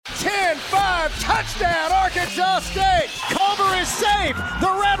10-5, touchdown, Arkansas State. Culver is safe.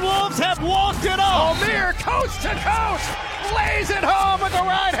 The Red Wolves have walked it off. O'Meara, coast to coast, lays it home with the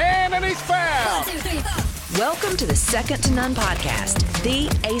right hand, and he's fouled. Welcome to the Second to None podcast, the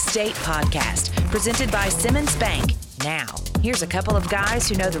A-State podcast, presented by Simmons Bank. Now, here's a couple of guys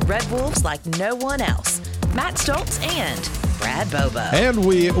who know the Red Wolves like no one else, Matt Stoltz and Brad Bobo. And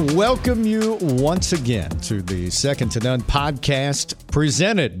we welcome you once again to the Second to None podcast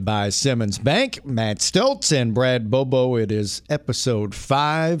presented by Simmons Bank. Matt Stoltz and Brad Bobo. It is episode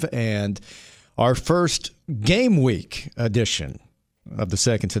 5 and our first game week edition of the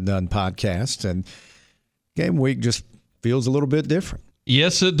Second to None podcast. And game week just feels a little bit different.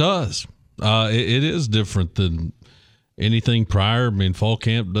 Yes, it does. It is different than anything prior. I mean, fall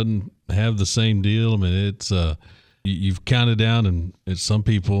camp doesn't have the same deal. I mean, it's you've counted down, and it's some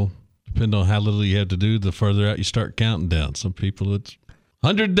people, depending on how little you have to do, the further out you start counting down. Some people, it's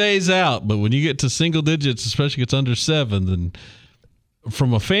 100 days out, but when you get to single digits, especially if it's under 7, then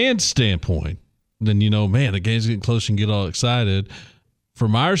from a fan standpoint, then you know, man, the game's getting close and get all excited.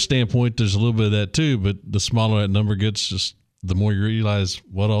 From our standpoint, there's a little bit of that too, but the smaller that number gets, just the more you realize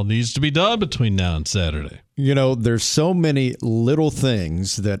what all needs to be done between now and Saturday. You know, there's so many little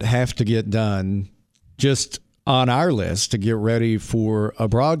things that have to get done just on our list to get ready for a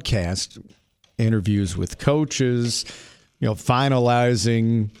broadcast, interviews with coaches, you know,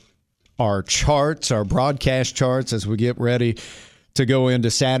 finalizing our charts, our broadcast charts as we get ready to go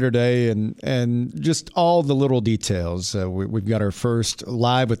into Saturday, and just all the little details. We've got our first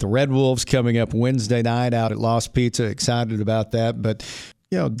live with the Red Wolves coming up Wednesday night out at Lost Pizza. Excited about that. But,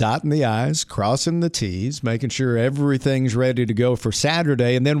 you know, dotting the I's, crossing the T's, making sure everything's ready to go for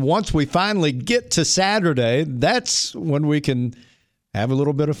Saturday. And then once we finally get to Saturday, that's when we can have a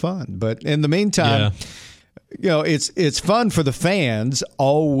little bit of fun. But in the meantime, you know, it's fun for the fans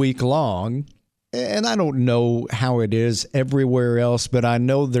all week long. And I don't know how it is everywhere else, but I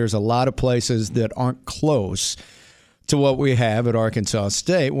know there's a lot of places that aren't close to what we have at Arkansas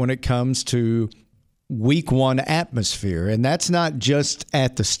State when it comes to week 1 atmosphere. And that's not just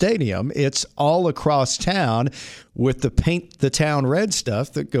at the stadium. It's all across town with the Paint the Town Red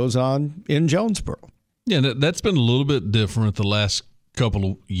stuff that goes on in Jonesboro. Yeah, that's been a little bit different the last couple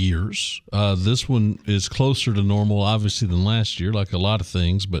of years. This one is closer to normal, obviously, than last year, like a lot of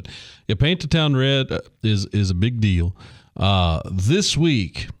things. But yeah, Paint the Town Red is a big deal. This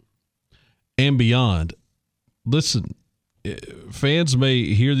week and beyond, listen, fans may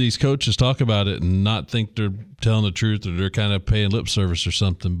hear these coaches talk about it and not think they're telling the truth or they're kind of paying lip service or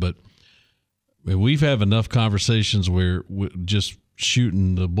something. But we've had enough conversations where we're just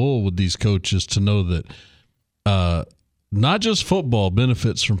shooting the bull with these coaches to know that not just football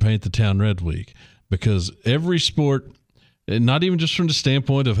benefits from Paint the Town Red Week, because every sport, and not even just from the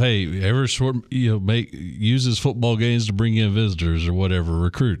standpoint of, hey, every sport, you know, uses football games to bring in visitors or whatever,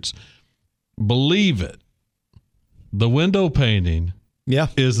 recruits. Believe it, the window painting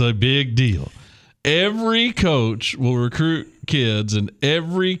is a big deal. Every coach will recruit kids, and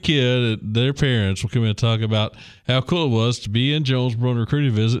every kid, their parents will come in and talk about how cool it was to be in Jonesboro on a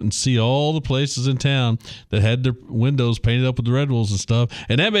recruiting visit and see all the places in town that had their windows painted up with the Red Wolves and stuff.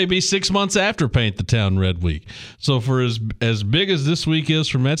 And that may be 6 months after Paint the Town Red Week. So for as big as this week is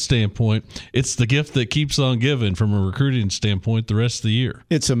from that standpoint, it's the gift that keeps on giving from a recruiting standpoint the rest of the year.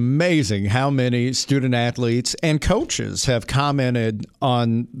 It's amazing how many student athletes and coaches have commented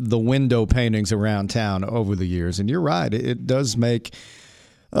on the window paintings around town over the years. And you're right, it does make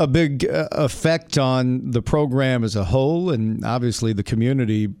a big effect on the program as a whole, and obviously the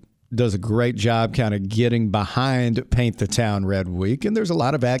community does a great job kind of getting behind Paint the Town Red Week, and there's a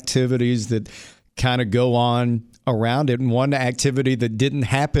lot of activities that kind of go on around it. And one activity that didn't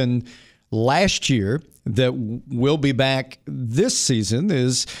happen last year that will be back this season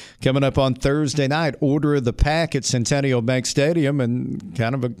is coming up on Thursday night, Order of the Pack at Centennial Bank Stadium, and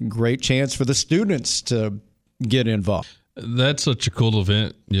kind of a great chance for the students to get involved. That's such a cool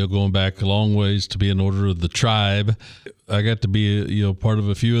event, you know, going back a long ways to be an Order of the Tribe. I got to be, part of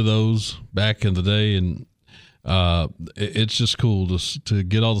a few of those back in the day, and it's just cool to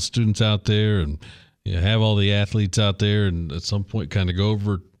get all the students out there and have all the athletes out there, and at some point kind of go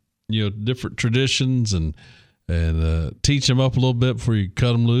over, different traditions and teach them up a little bit before you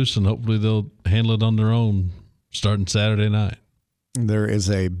cut them loose, and hopefully they'll handle it on their own starting Saturday night. There is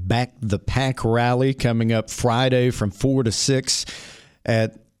a Back the Pack rally coming up Friday from 4 to 6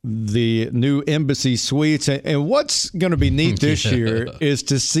 at the new Embassy Suites. And what's going to be neat this year is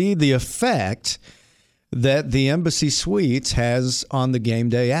to see the effect that the Embassy Suites has on the game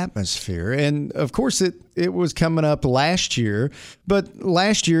day atmosphere. And of course, it was coming up last year, but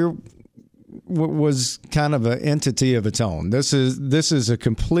last year was kind of an entity of its own. This is a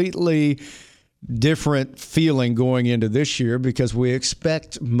completely different feeling going into this year because we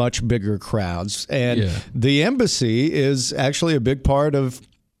expect much bigger crowds. And the Embassy is actually a big part of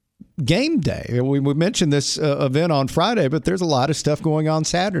game day. We mentioned this event on Friday, but there's a lot of stuff going on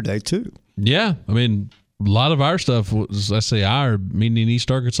Saturday too. Yeah, I mean, a lot of our stuff was, I say our, meaning East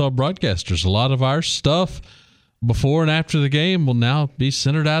Arkansas broadcasters, a lot of our stuff before and after the game will now be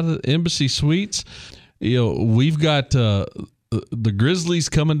centered out of the Embassy Suites. We've got the Grizzlies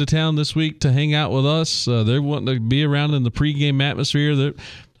coming to town this week to hang out with us. They're wanting to be around in the pregame atmosphere. They're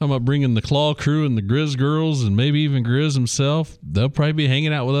talking about bringing the Claw crew and the Grizz girls and maybe even Grizz himself. They'll probably be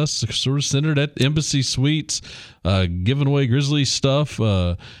hanging out with us, sort of centered at Embassy Suites, giving away Grizzlies stuff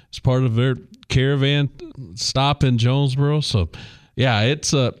as part of their caravan stop in Jonesboro. So, yeah,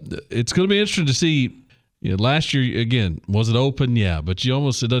 it's going to be interesting to see. Last year, again, was it open? Yeah, but it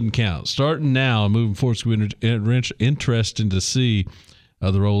doesn't count. Starting now and moving forward, it's going to be interesting to see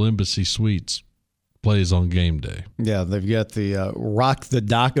the role Embassy Suites plays on game day. Yeah, they've got the Rock the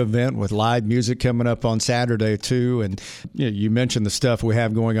Dock event with live music coming up on Saturday, too. And you mentioned the stuff we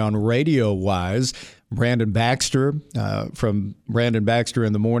have going on radio-wise. Brandon Baxter from Brandon Baxter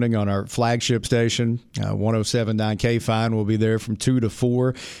in the Morning on our flagship station, 107.9 K-Fine, will be there from 2 to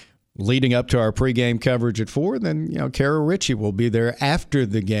 4. Leading up to our pregame coverage at 4, then Kara Ritchie will be there after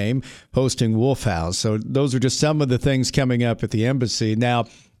the game hosting Wolf House. So those are just some of the things coming up at the Embassy. Now,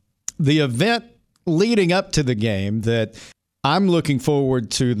 the event leading up to the game that I'm looking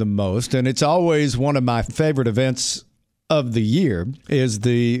forward to the most, and it's always one of my favorite events of the year, is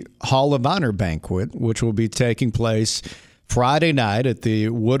the Hall of Honor Banquet, which will be taking place Friday night at the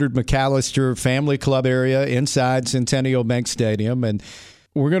Woodard McAllister Family Club area inside Centennial Bank Stadium. And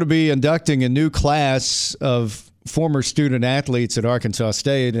we're going to be inducting a new class of former student athletes at Arkansas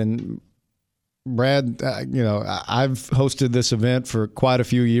State. And Brad, I've hosted this event for quite a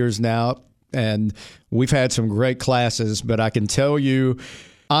few years now, and we've had some great classes. But I can tell you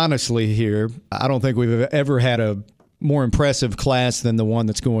honestly here, I don't think we've ever had a more impressive class than the one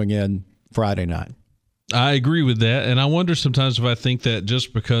that's going in Friday night. I agree with that. And I wonder sometimes if I think that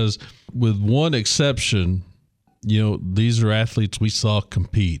just because, with one exception, these are athletes we saw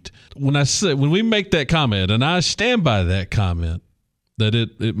compete. When we make that comment, and I stand by that comment, that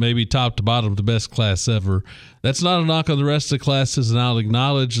it may be top to bottom the best class ever, that's not a knock on the rest of the classes, and I'll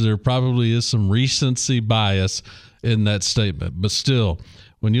acknowledge there probably is some recency bias in that statement. But still,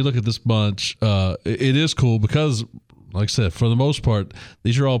 when you look at this bunch, it is cool because, like I said, for the most part,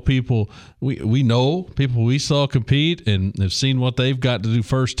 these are all people we know, people we saw compete and have seen what they've got to do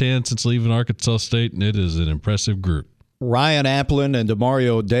firsthand since leaving Arkansas State, and it is an impressive group. Ryan Applin and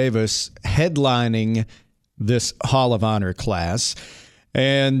DeMario Davis headlining this Hall of Honor class.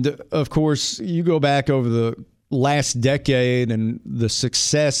 And, of course, you go back over the last decade and the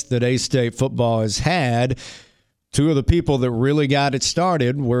success that A-State football has had, two of the people that really got it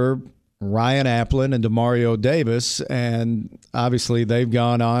started were Ryan Applin and DeMario Davis, and obviously they've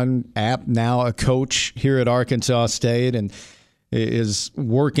gone on. App now a coach here at Arkansas State and is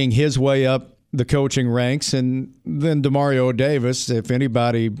working his way up the coaching ranks. And then DeMario Davis, if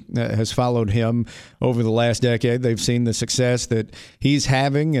anybody has followed him over the last decade, they've seen the success that he's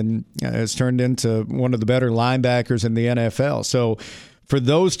having and has turned into one of the better linebackers in the NFL. So for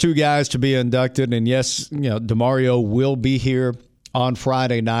those two guys to be inducted, and yes, DeMario will be here on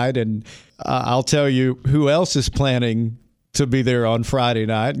Friday night, and I'll tell you who else is planning to be there on Friday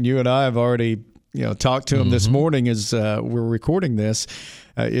night, and you and I have already talked to him this morning as we're recording this,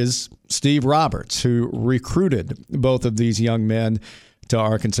 is Steve Roberts, who recruited both of these young men to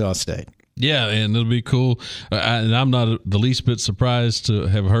Arkansas State. Yeah, and it'll be cool. And I'm not the least bit surprised to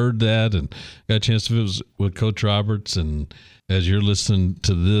have heard that and got a chance to visit with Coach Roberts. And as you're listening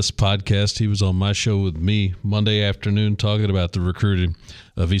to this podcast, he was on my show with me Monday afternoon talking about the recruiting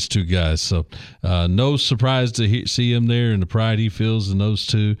of these two guys. So no surprise to see him there and the pride he feels in those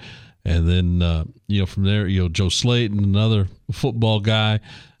two. And then, from there, Joe Slayton, another football guy.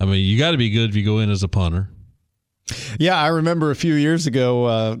 I mean, you got to be good if you go in as a punter. Yeah, I remember a few years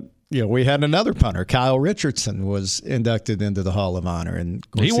ago, we had another punter. Kyle Richardson was inducted into the Hall of Honor. And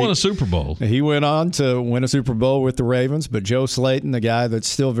of course, he won a Super Bowl. He went on to win a Super Bowl with the Ravens. But Joe Slayton, the guy that's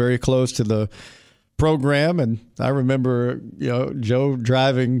still very close to the program. And I remember, Joe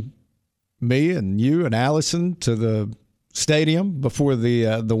driving me and you and Allison to the stadium before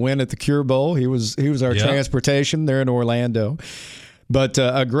the win at the Cure Bowl. He was our transportation there in Orlando. But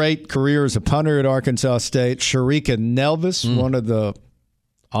a great career as a punter at Arkansas State. Sharika Nelvis, one of the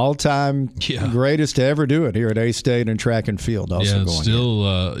all-time greatest to ever do it here at A-State in track and field. Also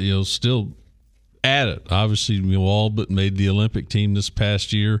going still at it. Obviously, all but made the Olympic team this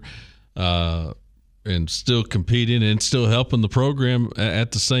past year, and still competing and still helping the program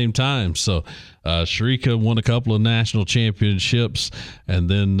at the same time. So Sharika won a couple of national championships, and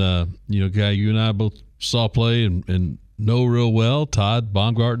then guy you and I both saw play and know real well, Todd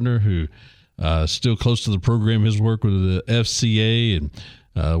Baumgartner, who still close to the program. His work with the FCA and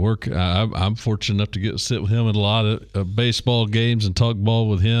I'm fortunate enough to get to sit with him at a lot of baseball games and talk ball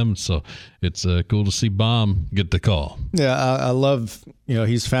with him. So it's cool to see Baum get the call. Yeah, I love,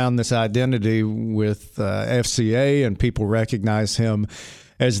 he's found this identity with FCA, and people recognize him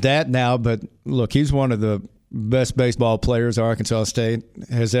as that now. But look, he's one of the best baseball players Arkansas State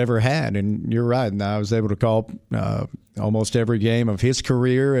has ever had. And you're right. And I was able to call almost every game of his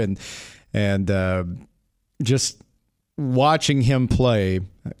career, and just watching him play,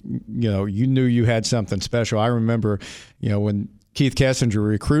 you knew you had something special. I remember, when Keith Kessinger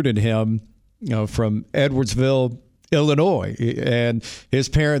recruited him, from Edwardsville, Illinois, and his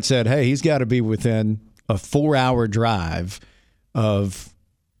parents said, hey, he's got to be within a 4-hour drive of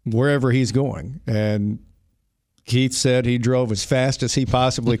wherever he's going. And Keith said he drove as fast as he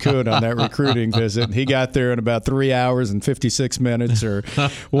possibly could on that recruiting visit. He got there in about 3 hours and 56 minutes or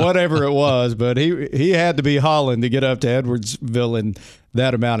whatever it was, but he had to be hauling to get up to Edwardsville in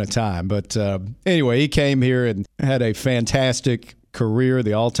that amount of time. But anyway, he came here and had a fantastic career,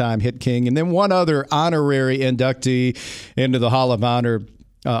 the all-time hit king. And then one other honorary inductee into the Hall of Honor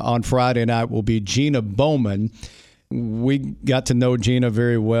on Friday night will be Gina Bowman. We got to know Gina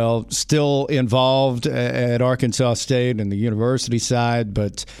very well, still involved at Arkansas State and the university side,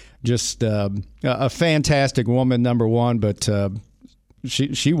 but just a fantastic woman, number one. But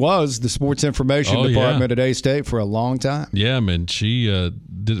she was the sports information department at A-State for a long time. Yeah, man, she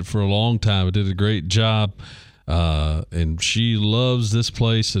did it for a long time. Did a great job, and she loves this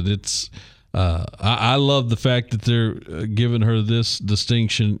place. And it's I love the fact that they're giving her this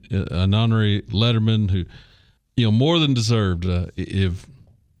distinction, an honorary letterman who, more than deserved.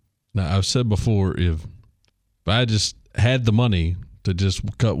 I've said before, if I just had the money to just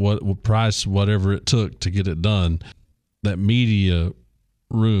cut what price, whatever it took to get it done, that media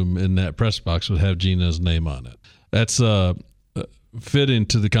room in that press box would have Gina's name on it. That's fitting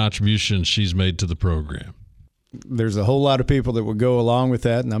to the contribution she's made to the program. There's a whole lot of people that would go along with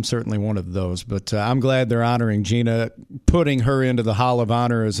that, and I'm certainly one of those. But I'm glad they're honoring Gina, putting her into the Hall of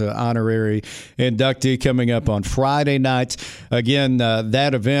Honor as an honorary inductee coming up on Friday night. Again,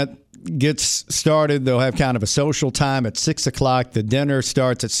 that event gets started. They'll have kind of a social time at 6 o'clock. The dinner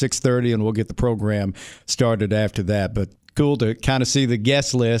starts at 6:30, and we'll get the program started after that. But cool to kind of see the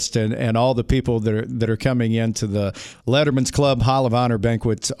guest list and all the people that are coming into the Letterman's Club Hall of Honor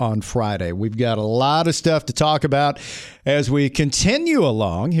Banquet on Friday. We've got a lot of stuff to talk about as we continue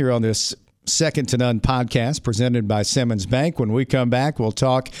along here on this Second to None podcast presented by Simmons Bank. When we come back, we'll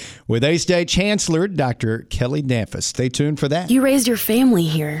talk with A-State Chancellor Dr. Kelly Damphousse. Stay tuned for that. You raised your family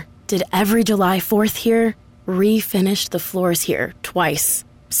here, did every July 4th here, refinished the floors here twice,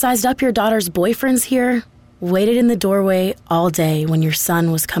 sized up your daughter's boyfriends here, waited in the doorway all day when your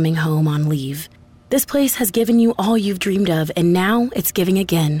son was coming home on leave. This place has given you all you've dreamed of, and now it's giving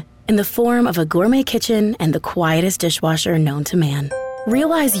again in the form of a gourmet kitchen and the quietest dishwasher known to man.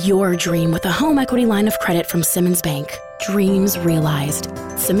 Realize your dream with a home equity line of credit from Simmons Bank. Dreams realized.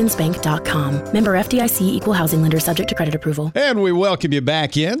 SimmonsBank.com. Member FDIC, equal housing lender, subject to credit approval. And we welcome you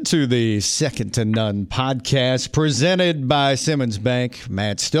back into the Second to None podcast presented by Simmons Bank.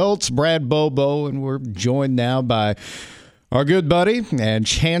 Matt Stoltz, Brad Bobo, and we're joined now by our good buddy and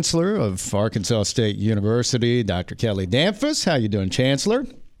Chancellor of Arkansas State University, Dr. Kelly Damphousse. How you doing, Chancellor?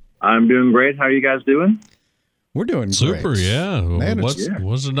 I'm doing great. How are you guys doing? We're doing super, great. Yeah. Man, what's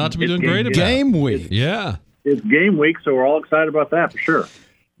there not to be doing great about? Game week. Yeah. It's game week, so we're all excited about that for sure.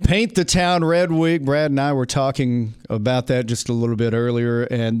 Paint the Town Red Week. Brad and I were talking about that just a little bit earlier,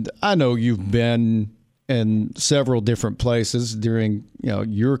 and I know you've been in several different places during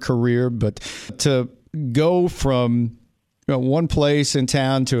your career, but to go from one place in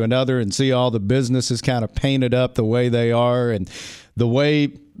town to another and see all the businesses kind of painted up the way they are, and the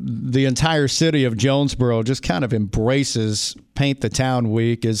way the entire city of Jonesboro just kind of embraces Paint the Town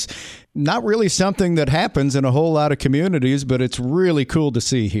Week is not really something that happens in a whole lot of communities, but it's really cool to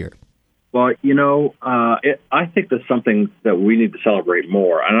see here. Well, I think that's something that we need to celebrate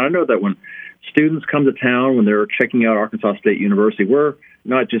more. And I know that when students come to town, when they're checking out Arkansas State University, we're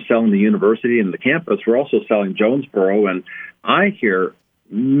not just selling the university and the campus, we're also selling Jonesboro. And I hear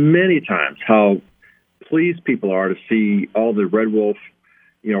many times how pleased people are to see all the Red Wolf,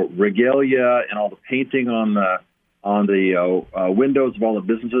 regalia and all the painting on the windows of all the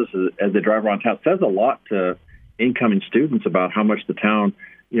businesses as they drive around town. It says a lot to incoming students about how much the town,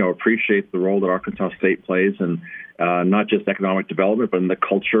 appreciates the role that Arkansas State plays, and not just economic development, but in the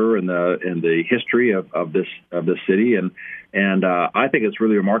culture and the history of this city. And I think it's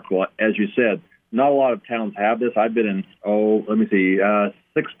really remarkable. As you said, not a lot of towns have this. I've been in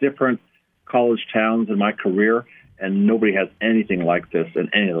 6 different college towns in my career, and nobody has anything like this in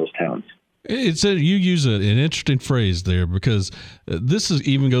any of those towns. You use an interesting phrase there, because this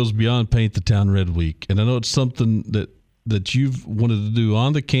even goes beyond Paint the Town Red Week, and I know it's something that you've wanted to do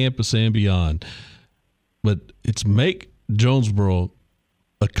on the campus and beyond, but it's make Jonesboro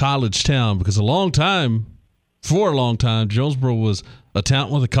a college town, because for a long time, Jonesboro was a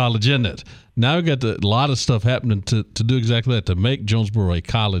town with a college in it. Now we've got a lot of stuff happening to do exactly that, to make Jonesboro a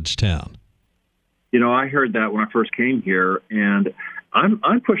college town. I heard that when I first came here, and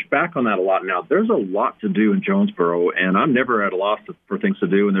I'm pushed back on that a lot now. There's a lot to do in Jonesboro, and I'm never at a loss for things to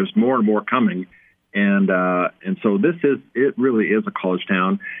do, and there's more and more coming. And so it really is a college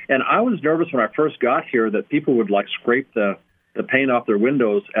town. And I was nervous when I first got here that people would scrape the paint off their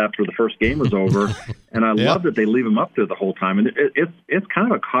windows after the first game was over. And I love that they leave them up there the whole time. And it's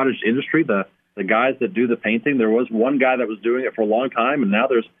kind of a cottage industry. The guys that do the painting, there was one guy that was doing it for a long time, and now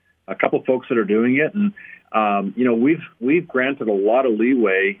there's a couple folks that are doing it. And, we've granted a lot of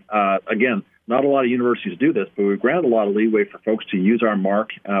leeway. Again, not a lot of universities do this, but we've granted a lot of leeway for folks to use our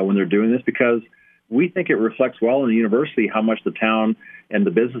mark when they're doing this, because we think it reflects well in the university how much the town and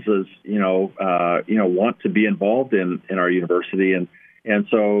the businesses, want to be involved in our university. And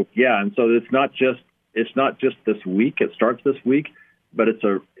so it's not just this week. It starts this week, but it's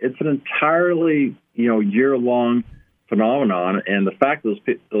an entirely, year-long phenomenon. And the fact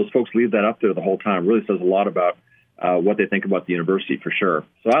that those folks leave that up there the whole time really says a lot about what they think about the university, for sure.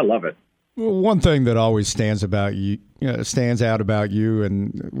 So I love it. Well, one thing that always stands out about you,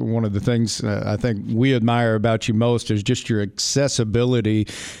 and one of the things I think we admire about you most, is just your accessibility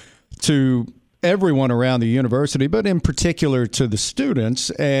to everyone around the university, but in particular to the students,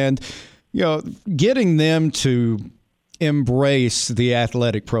 and getting them to embrace the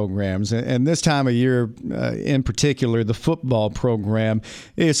athletic programs. And this time of year, in particular, the football program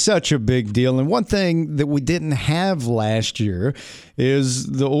is such a big deal. And one thing that we didn't have last year is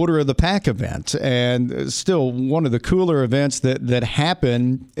the Order of the Pack event. And still one of the cooler events that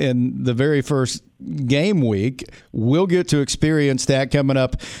happened in the very first game week. We'll get to experience that coming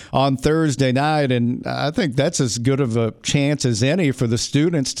up on Thursday night. And I think that's as good of a chance as any for the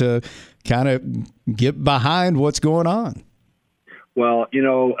students to kind of get behind what's going on. Well,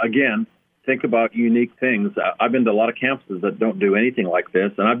 again, think about unique things. I've been to a lot of campuses that don't do anything like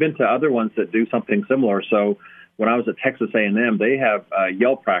this, and I've been to other ones that do something similar. So when I was at Texas A&M, they have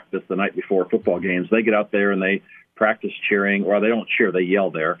yell practice the night before football games. They get out there and they practice cheering, or they don't cheer, they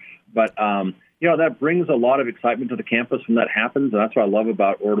yell there. But, that brings a lot of excitement to the campus when that happens, and that's what I love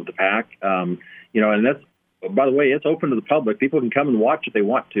about Order of the Pack. And that's, by the way, it's open to the public. People can come and watch if they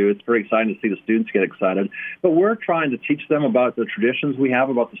want to. It's very exciting to see the students get excited. But we're trying to teach them about the traditions we have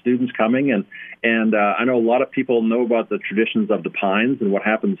about the students coming. And I know a lot of people know about the traditions of the Pines and what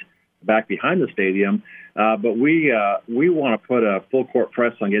happens back behind the stadium. But we want to put a full court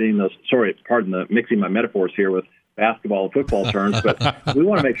press on getting those. Sorry, pardon the mixing my metaphors here with basketball and football terms, but we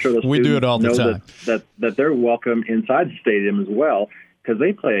want to make sure those students do it all the know time. that they're welcome inside the stadium as well, because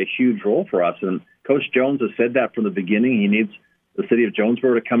they play a huge role for us. And Coach Jones has said that from the beginning. He needs the city of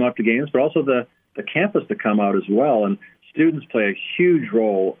Jonesboro to come out to games, but also the campus to come out as well. And students play a huge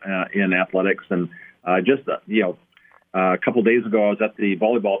role in athletics. And a couple of days ago, I was at the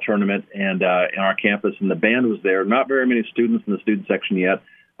volleyball tournament and in our campus, and the band was there. Not very many students in the student section yet,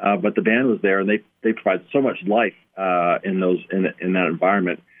 but the band was there, and they provide so much life in that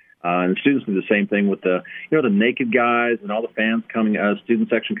environment. And students do the same thing with the naked guys and all the fans coming, student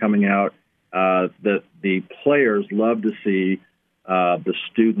section coming out. The players love to see the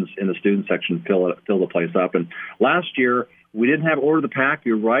students in the student section fill the place up. And last year we didn't have Order of the Pack,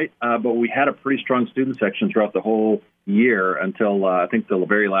 you're right, but we had a pretty strong student section throughout the whole year until I think the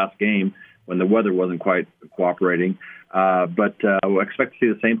very last game when the weather wasn't quite cooperating. But we expect to see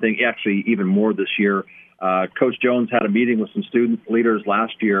the same thing, actually even more this year. Coach Jones had a meeting with some student leaders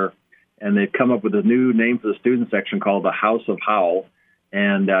last year, and they've come up with a new name for the student section called the House of Howell.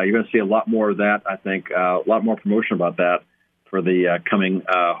 And you're going to see a lot more of that, I think, a lot more promotion about that for the coming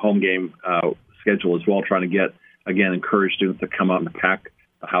home game schedule as well, trying to encourage students to come out and pack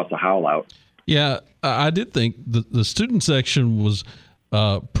house of howl out. Yeah, I did think the student section was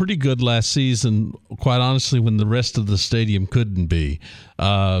pretty good last season, quite honestly, when the rest of the stadium couldn't be.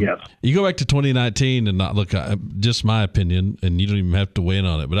 Yes. You go back to 2019 and look, just my opinion, and you don't even have to weigh in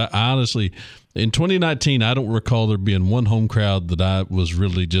on it, but I honestly, in 2019, I don't recall there being one home crowd that I was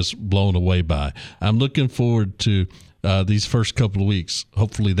really just blown away by. I'm looking forward to these first couple of weeks,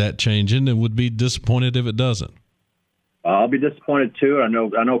 hopefully that changing, and would be disappointed if it doesn't. I'll be disappointed too. I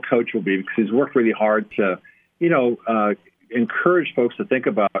know Coach will be, because he's worked really hard to, encourage folks to think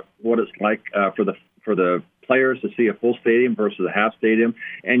about what it's like for the players to see a full stadium versus a half stadium.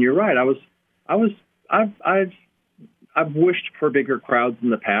 And you're right. I've wished for bigger crowds in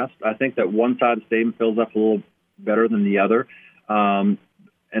the past. I think that one side of the stadium fills up a little better than the other. And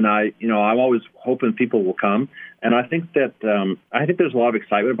I'm always hoping people will come. And I think that there's a lot of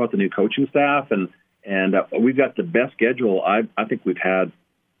excitement about the new coaching staff, and we've got the best schedule I think we've had,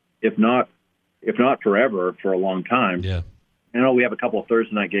 if not forever, for a long time. Yeah. I know we have a couple of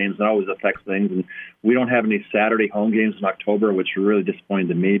Thursday night games that always affects things, and we don't have any Saturday home games in October, which are really disappointing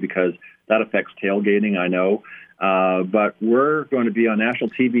to me because that affects tailgating, I know. But we're going to be on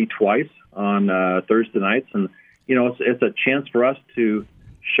national TV twice on Thursday nights, and it's a chance for us to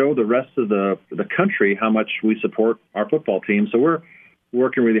show the rest of the country how much we support our football team. So we're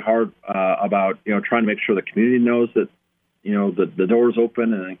working really hard about trying to make sure the community knows that the door's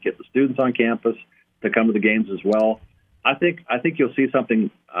open, and get the students on campus to come to the games as well. I think you'll see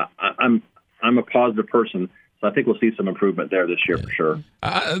something. I'm a positive person, so I think we'll see some improvement there this year for sure.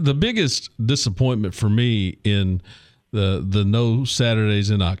 The biggest disappointment for me in the no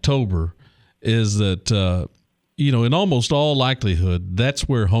Saturdays in October is that in almost all likelihood that's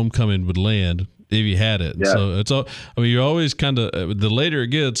where homecoming would land if you had it. Yeah. So it's all. I mean, you're always kind of, the later it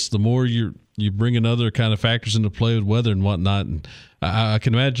gets, the more you bring in other kind of factors into play with weather and whatnot. And I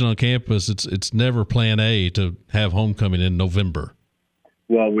can imagine on campus, it's never plan A to have homecoming in November.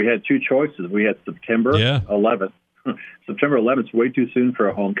 Well, we had two choices. We had September 11th. September 11th is way too soon for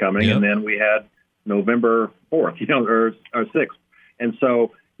a homecoming. Yep. And then we had November 4th, or 6th. And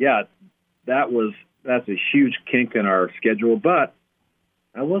so, that's a huge kink in our schedule. But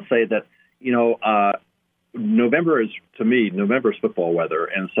I will say that, November is football weather.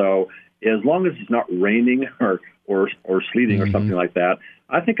 And so as long as it's not raining or sleeting or something like that,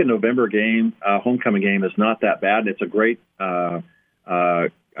 I think a November game, homecoming game, is not that bad. It's a great team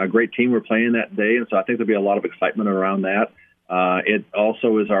we're playing that day, and so I think there'll be a lot of excitement around that. It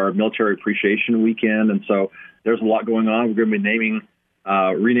also is our military appreciation weekend, and so there's a lot going on. We're going to be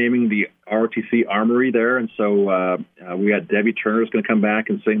renaming the ROTC Armory there, and so we had Debbie Turner's going to come back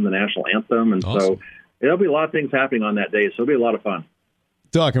and sing the national anthem, and awesome. So there'll be a lot of things happening on that day, so it'll be a lot of fun.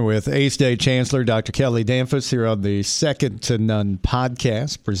 Talking with A-State Chancellor Dr. Kelly Damphousse here on the Second to None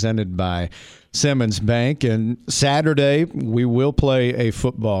podcast presented by Simmons Bank. And Saturday, we will play a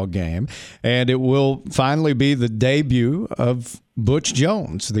football game, and it will finally be the debut of Butch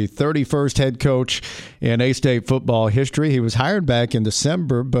Jones, the 31st head coach in A-State football history. He was hired back in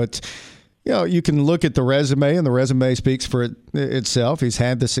December, but you can look at the resume, and the resume speaks for itself. He's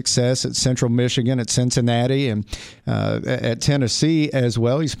had the success at Central Michigan, at Cincinnati, and at Tennessee as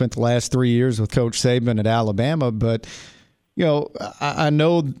well. He spent the last 3 years with Coach Saban at Alabama. But, I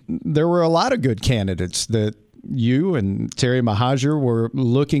know there were a lot of good candidates that you and Terry Mahajer were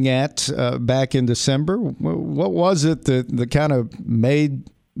looking at back in December. What was it that kind of made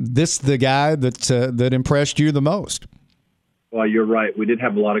this the guy that impressed you the most? Well, you're right. We did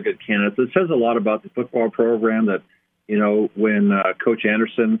have a lot of good candidates. It says a lot about the football program that, when Coach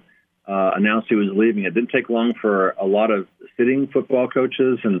Anderson announced he was leaving, it didn't take long for a lot of sitting football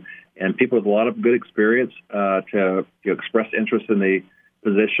coaches and people with a lot of good experience to express interest in the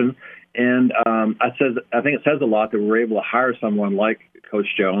position. And I think it says a lot that we were able to hire someone like Coach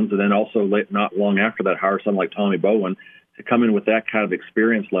Jones, and then also not long after that, hire someone like Tommy Bowen to come in with that kind of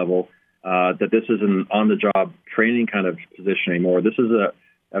experience level. That this is an on-the-job training kind of position anymore. This is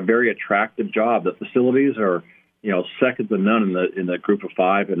a very attractive job. The facilities are, second to none in the group of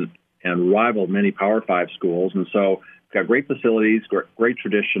five and rival many Power 5 schools. And so we've got great facilities, great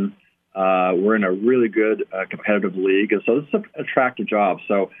tradition. We're in a really good competitive league. And so this is an attractive job.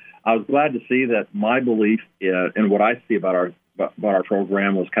 So I was glad to see that my belief in what I see about our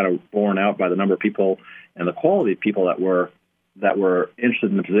program was kind of borne out by the number of people and the quality of people that were interested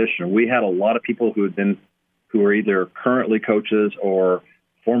in the position. We had a lot of people who were either currently coaches or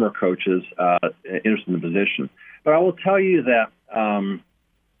former coaches interested in the position. But I will tell you that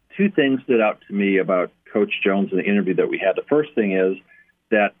two things stood out to me about Coach Jones in the interview that we had. The first thing is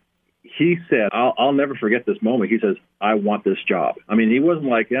that he said, I'll never forget this moment. He says, I want this job. I mean, he wasn't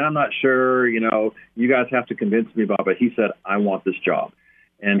like, yeah, I'm not sure, you guys have to convince me about it. But he said, I want this job.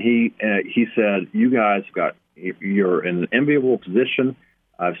 And he said, you guys you're in an enviable position.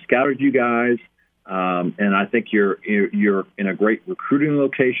 I've scouted you guys. And I think you're in a great recruiting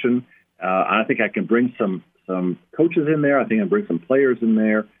location. I think I can bring some coaches in there. I think I can bring some players in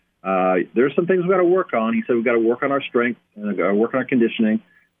there. There's some things we've got to work on. He said we've got to work on our strength and we've got to work on our conditioning.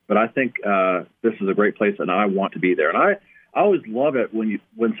 But I think this is a great place, and I want to be there. And I always love it when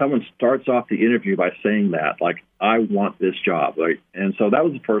someone starts off the interview by saying that, like, I want this job. Right? And so that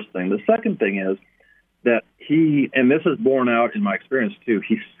was the first thing. The second thing is that and this is borne out in my experience too,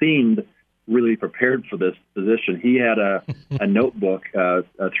 he seemed really prepared for this position. He had a notebook, a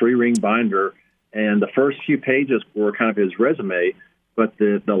 3-ring binder, and the first few pages were kind of his resume, but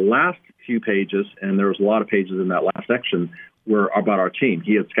the last few pages, and there was a lot of pages in that last section, were about our team.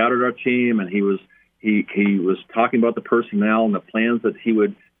 He had scouted our team, and he was talking about the personnel and the plans that he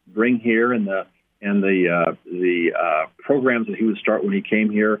would bring here and the programs that he would start when he came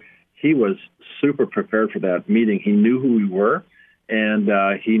here. He was super prepared for that meeting. He knew who we were, and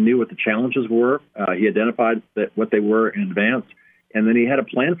he knew what the challenges were. He identified what they were in advance, and then he had a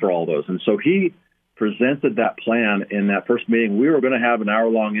plan for all those. And so he presented that plan in that first meeting. We were going to have an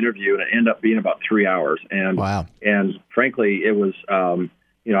hour-long interview, and it ended up being about 3 hours. And wow. And frankly, it was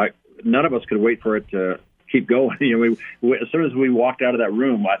none of us could wait for it to keep going. As soon as we walked out of that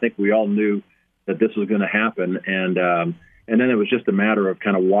room, I think we all knew that this was going to happen. And then it was just a matter of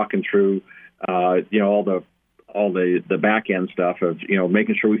kind of walking through, all the back end stuff of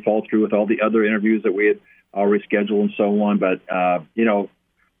making sure we follow through with all the other interviews that we had already scheduled and so on. But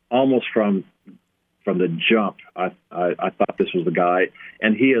almost from the jump, I thought this was the guy,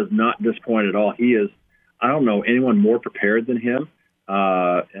 and he is not disappointed at all. He is. I don't know anyone more prepared than him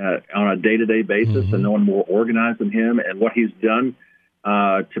on a day-to-day basis, and no one more organized than him. And what he's done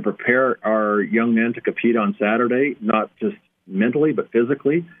to prepare our young men to compete on Saturday, not just mentally but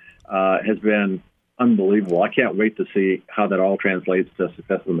physically, has been unbelievable. I can't wait to see how that all translates to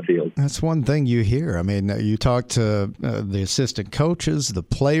success in the field. That's one thing you hear. I mean, you talk to the assistant coaches, the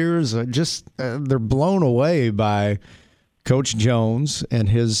players, they're blown away by Coach Jones and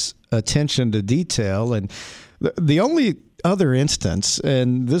his attention to detail. And the only other instance,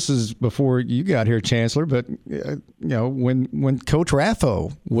 and this is before you got here, Chancellor, but when Coach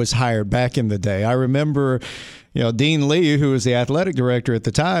Raffo was hired back in the day, I remember Dean Lee, who was the athletic director at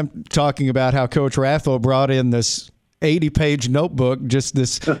the time, talking about how Coach Raffo brought in this 80-page notebook, just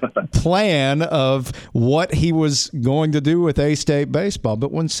this plan of what he was going to do with A-State baseball.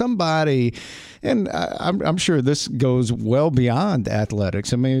 But when somebody, and I'm sure this goes well beyond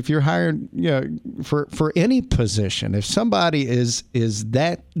athletics. I mean, if you're hired for any position, if somebody is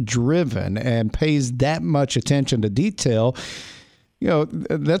that driven and pays that much attention to detail,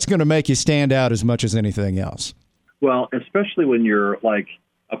 that's going to make you stand out as much as anything else. Well, especially when you're like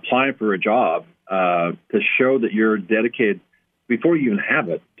applying for a job, to show that you're dedicated before you even have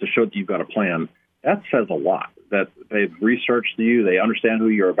it, to show that you've got a plan, that says a lot. That they've researched you, they understand who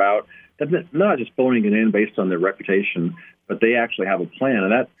you're about. That's not just phoning it in based on their reputation, but they actually have a plan,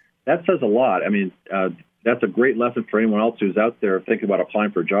 and that says a lot. I mean, that's a great lesson for anyone else who's out there thinking about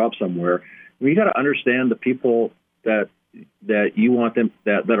applying for a job somewhere. I mean, you got to understand the people that you want them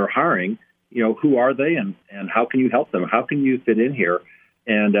that are hiring. Who are they, and how can you help them? How can you fit in here?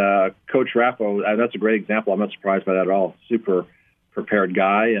 And Coach Raffo, that's a great example. I'm not surprised by that at all. Super prepared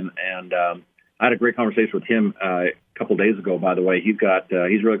guy, and I had a great conversation with him a couple of days ago. By the way, he's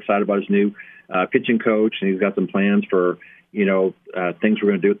really excited about his new pitching coach, and he's got some plans for things we're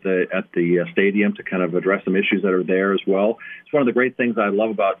going to do at the stadium to kind of address some issues that are there as well. It's one of the great things I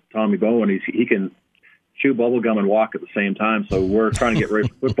love about Tommy Bowen. He can chew bubblegum and walk at the same time. So we're trying to get ready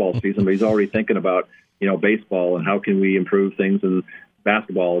for football season, but he's already thinking about baseball and how can we improve things in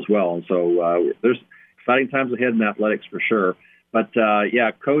basketball as well. And so there's exciting times ahead in athletics for sure. But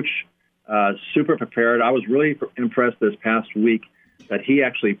Coach, super prepared. I was really impressed this past week that he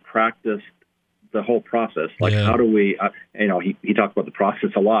actually practiced the whole process. Like, how do we, he talked about the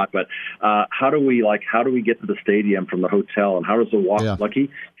process a lot, but how do we get to the stadium from the hotel, and how does the walk? Yeah. Like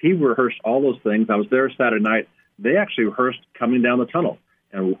he rehearsed all those things. I was there Saturday night. They actually rehearsed coming down the tunnel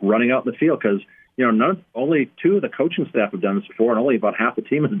and running out in the field because, only 2 of the coaching staff have done this before, and only about half the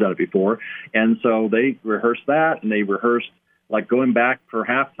team has done it before. And so they rehearsed that, and they rehearsed like going back for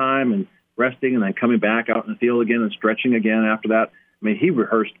halftime and resting, and then coming back out in the field again and stretching again after that. I mean, he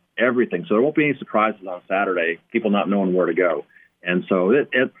rehearsed everything, so there won't be any surprises on Saturday, people not knowing where to go. And so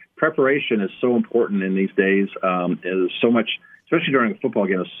preparation is so important in these days. There's so much especially during a football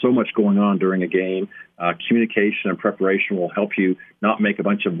game, there's so much going on during a game. Communication and preparation will help you not make a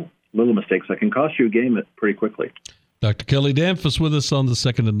bunch of little mistakes that can cost you a game pretty quickly. Dr. Kelly Damphousse with us on the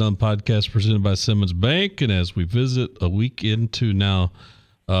Second to None podcast presented by Simmons Bank. And as we visit a week into now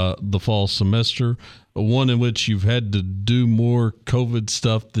the fall semester, one in which you've had to do more COVID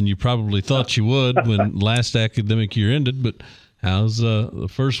stuff than you probably thought you would when last academic year ended. But how's the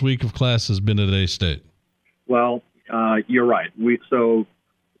first week of class has been at A-State? Well, you're right. So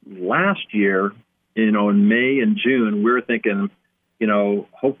last year, in May and June, we were thinking,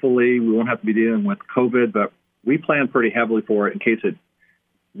 hopefully we won't have to be dealing with COVID, but we planned pretty heavily for it in case it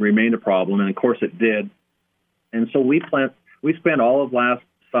remained a problem, and of course it did. And so we spent all of last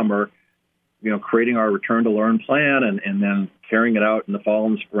summer, creating our return to learn plan and then carrying it out in the fall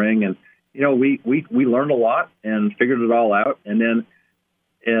and spring. And, we learned a lot and figured it all out. And then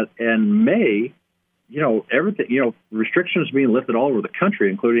in May, everything, restrictions being lifted all over the country,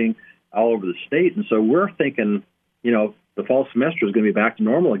 including all over the state. And so we're thinking, the fall semester is going to be back to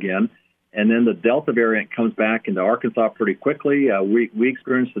normal again. And then the Delta variant comes back into Arkansas pretty quickly. We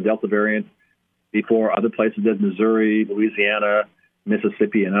experienced the Delta variant before other places did. Missouri, Louisiana,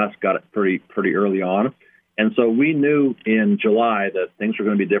 Mississippi, and us got it pretty early on. And so we knew in July that things were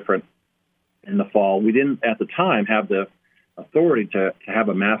going to be different in the fall. We didn't at the time have the authority to have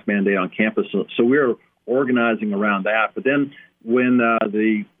a mask mandate on campus, so we were organizing around that. But then when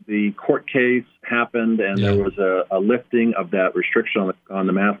the court case happened and there was a lifting of that restriction on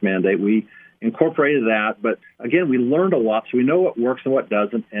the mask mandate, we incorporated that. But again, we learned a lot, so we know what works and what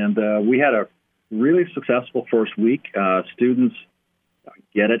doesn't. And we had a really successful first week. Students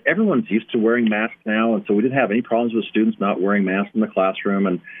get it. Everyone's used to wearing masks now, and so we didn't have any problems with students not wearing masks in the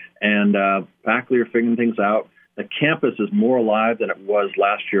classroom. And faculty are figuring things out. The campus is more alive than it was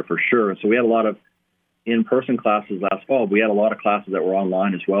last year for sure. And so we had a lot of in-person classes last fall. We had a lot of classes that were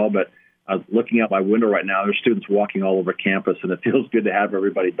online as well. But I was looking out my window right now. There's students walking all over campus, and it feels good to have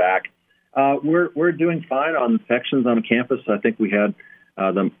everybody back. We're doing fine on infections on campus. I think we had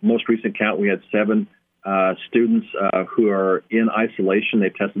the most recent count. We had 7 students who are in isolation.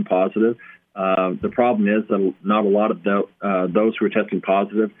 They've tested positive. The problem is that not a lot of those who are testing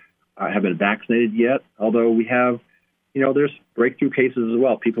positive have been vaccinated yet. Although we have, there's breakthrough cases as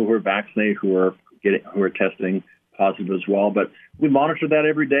well. People who are vaccinated who are testing positive as well. But we monitor that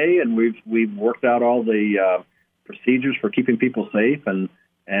every day, and we've worked out all the procedures for keeping people safe.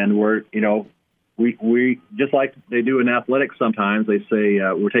 And we're, we just like they do in athletics. Sometimes they say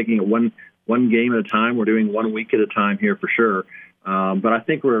we're taking it one game at a time. We're doing 1 week at a time here for sure. But I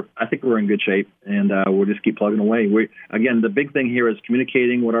think we're in good shape, and we'll just keep plugging away. Again, the big thing here is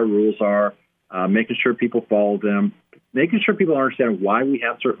communicating what our rules are, making sure people follow them, making sure people understand why we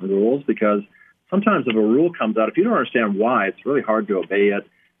have certain rules, because sometimes if a rule comes out, if you don't understand why, it's really hard to obey it.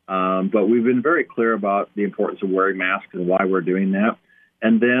 But we've been very clear about the importance of wearing masks and why we're doing that,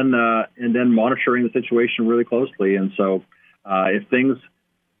 and then monitoring the situation really closely. And so if things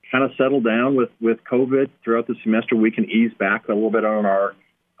kind of settle down with COVID throughout the semester, we can ease back a little bit on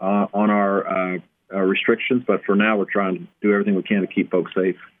our restrictions. But for now, we're trying to do everything we can to keep folks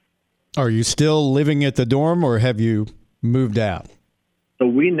safe. Are you still living at the dorm, or have you moved out? So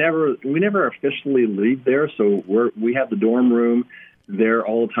we never officially leave there. So we have the dorm room there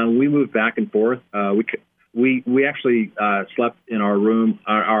all the time. We move back and forth. We actually slept in our room,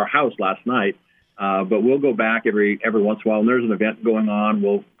 our house last night. But we'll go back every once in a while. When there's an event going on,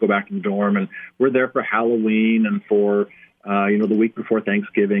 we'll go back to the dorm, and we're there for Halloween and for the week before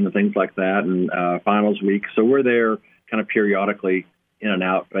Thanksgiving and things like that, and finals week. So we're there kind of periodically in and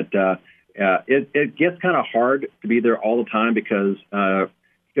out. But it gets kind of hard to be there all the time because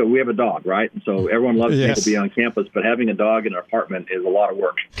we have a dog, right? And so everyone loves to be on campus, but having a dog in an apartment is a lot of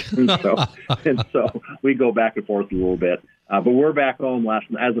work. and so we go back and forth a little bit. But we're back home.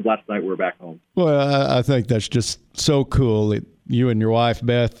 As of last night, we're back home. Well, I think that's just so cool that you and your wife,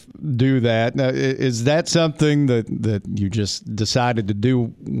 Beth, do that. Now, is that something that you just decided to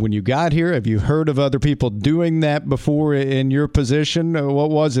do when you got here? Have you heard of other people doing that before in your position? What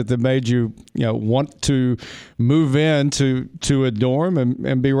was it that made you, want to move into a dorm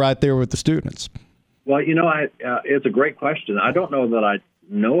and be right there with the students? Well, it's a great question. I don't know that I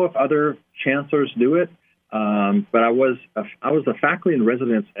know if other chancellors do it. But I was a faculty in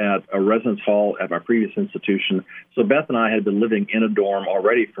residence at a residence hall at my previous institution. So Beth and I had been living in a dorm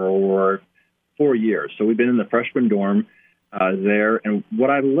already for over 4 years. So we've been in the freshman dorm there. And what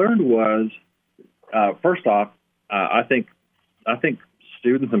I learned was, first off, I think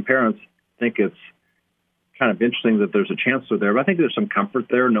students and parents think it's kind of interesting that there's a chancellor there. But I think there's some comfort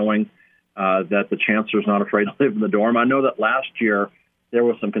there knowing that the chancellor's not afraid to live in the dorm. I know that last year there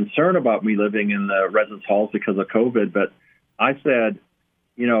was some concern about me living in the residence halls because of COVID, but I said,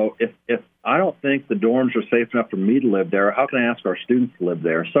 if I don't think the dorms are safe enough for me to live there, how can I ask our students to live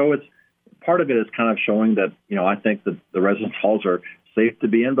there? So it's part of it is kind of showing that, I think that the residence halls are safe to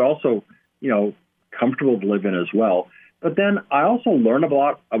be in, but also, comfortable to live in as well. But then I also learn a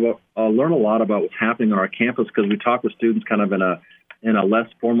lot about what's happening on our campus because we talk with students kind of in a less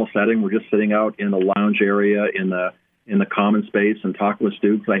formal setting. We're just sitting out in the lounge area in the common space and talking with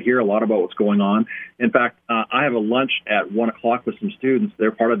students. I hear a lot about what's going on. In fact, I have a lunch at 1:00 with some students.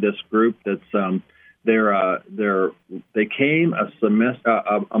 They're part of this group that's they came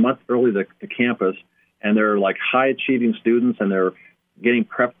a month early to campus, and they're like high achieving students, and they're getting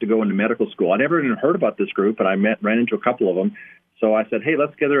prepped to go into medical school. I never even heard about this group, but I ran into a couple of them. So I said, hey,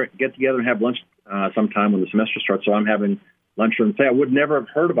 let's get together and have lunch sometime when the semester starts. So I'm having lunch with them. I would never have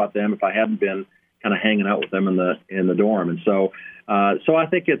heard about them if I hadn't been kind of hanging out with them in the dorm. And so I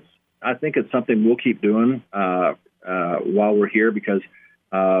think it's something we'll keep doing while we're here because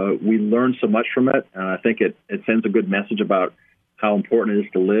we learn so much from it. And I think it sends a good message about how important it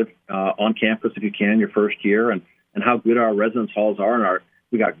is to live on campus if you can your first year and how good our residence halls are. And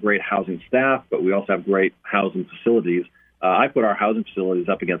we got great housing staff, but we also have great housing facilities. I put our housing facilities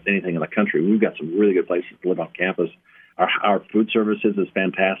up against anything in the country. We've got some really good places to live on campus. Our food services is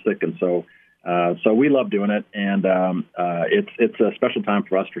fantastic. And so we love doing it. And it's a special time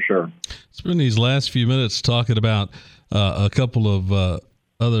for us for sure. Spend these last few minutes talking about a couple of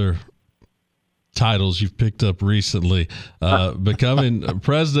other titles you've picked up recently, becoming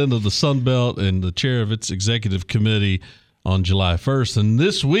president of the Sun Belt and the chair of its executive committee on July 1st. And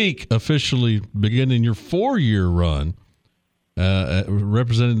this week, officially beginning your 4-year run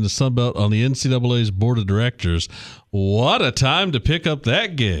representing the Sun Belt on the NCAA's board of directors. What a time to pick up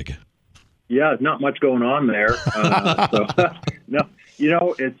that gig. Yeah, not much going on there.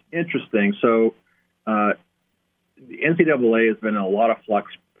 No, it's interesting. So the NCAA has been in a lot of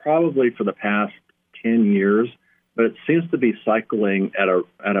flux probably for the past 10 years, but it seems to be cycling at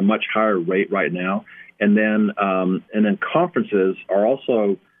a much higher rate right now. And then conferences are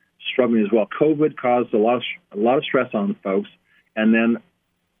also struggling as well. COVID caused a lot of stress on folks, and then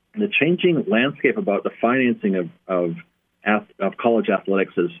the changing landscape about the financing of college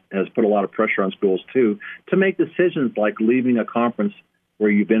athletics has put a lot of pressure on schools too to make decisions like leaving a conference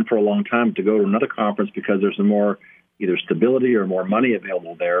where you've been for a long time to go to another conference because there's more either stability or more money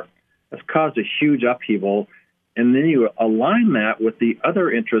available there. That's caused a huge upheaval. And then you align that with the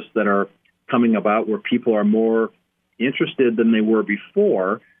other interests that are coming about where people are more interested than they were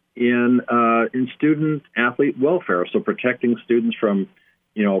before in student athlete welfare. So protecting students from,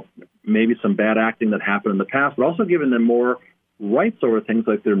 maybe some bad acting that happened in the past, but also giving them more rights over things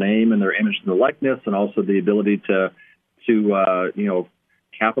like their name and their image and their likeness, and also the ability to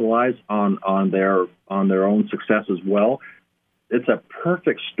capitalize on their own success as well. It's a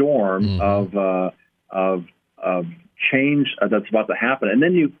perfect storm of change that's about to happen. And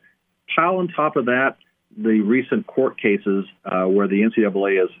then you pile on top of that the recent court cases where the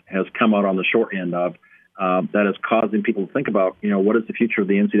NCAA has come out on the short end of that is causing people to think about, what is the future of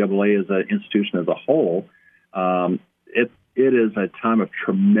the NCAA as an institution as a whole. It is a time of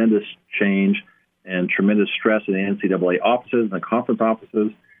tremendous change and tremendous stress in the NCAA offices and the conference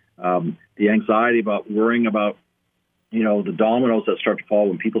offices. The anxiety about worrying about the dominoes that start to fall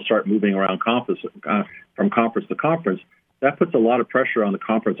when people start moving around from conference to conference, that puts a lot of pressure on the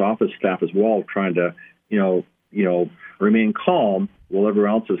conference office staff as well, trying to, remain calm while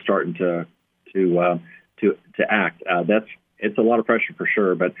everyone else is starting to act. It's a lot of pressure for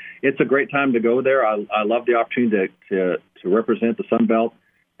sure, but it's a great time to go there. I love the opportunity to represent the Sun Belt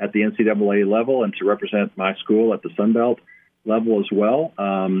at the NCAA level and to represent my school at the Sun Belt level as well.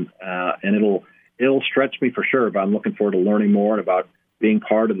 And it'll stretch me for sure, but I'm looking forward to learning more and about being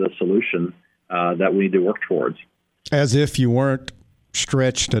part of the solution that we need to work towards. As if you weren't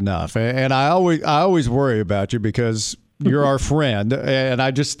stretched enough. And I always worry about you because you're our friend. And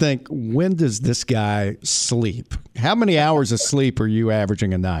I just think, when does this guy sleep? How many hours of sleep are you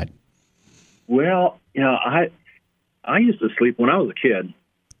averaging a night? Well, I used to sleep when I was a kid.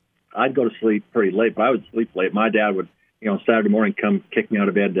 I'd go to sleep pretty late, but I would sleep late. My dad would, Saturday morning come kick me out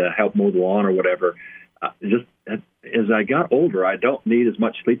of bed to help mow the lawn or whatever. Just as I got older, I don't need as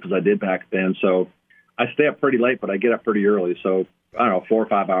much sleep as I did back then. So I stay up pretty late, but I get up pretty early. So I don't know, 4 or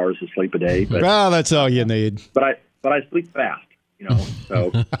 5 hours of sleep a day. But, that's all you need. But I sleep fast,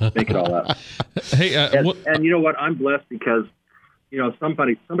 so make it all up. Hey, and you know what? I'm blessed because,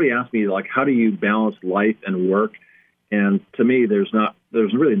 somebody asked me, like, how do you balance life and work? And to me, there's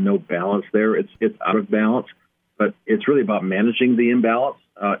really no balance there. It's out of balance, but it's really about managing the imbalance.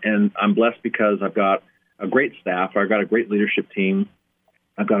 And I'm blessed because I've got a great staff. I've got a great leadership team.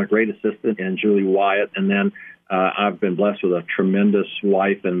 I've got a great assistant in Julie Wyatt. And then I've been blessed with a tremendous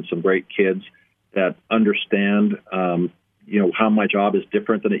wife and some great kids that understand, how my job is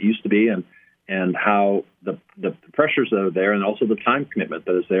different than it used to be, and how the pressures that are there, and also the time commitment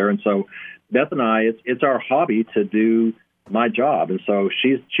that is there. And so Beth and I, it's our hobby to do my job. And so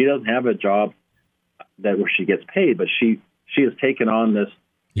she doesn't have a job where she gets paid, but she has taken on this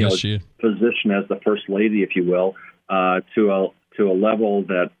position as the first lady, if you will, to a level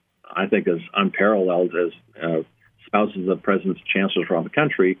that I think is unparalleled as spouses of presidents, chancellors around the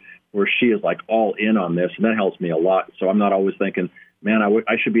country, where she is like all in on this, and that helps me a lot. So I'm not always thinking, man,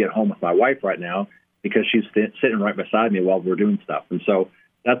 I should be at home with my wife right now because she's sitting right beside me while we're doing stuff. And so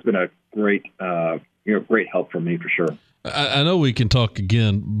that's been a great help for me for sure. I know we can talk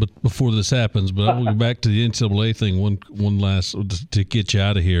again, but before this happens, but I will go back to the NCAA thing one last to get you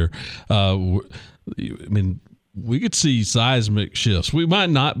out of here. We could see seismic shifts. We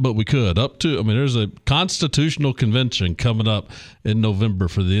might not, but we could. There's a constitutional convention coming up in November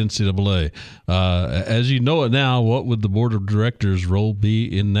for the NCAA. As you know it now, what would the board of directors' role be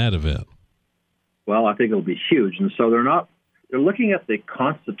in that event? Well, I think it'll be huge. And so they're looking at the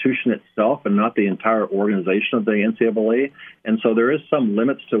Constitution itself and not the entire organization of the NCAA. And so there is some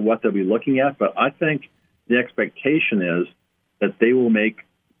limits to what they'll be looking at, but I think the expectation is that they will make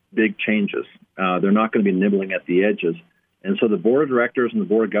big changes. They're not going to be nibbling at the edges. And so the board of directors and the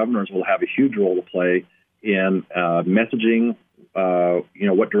board of governors will have a huge role to play in messaging,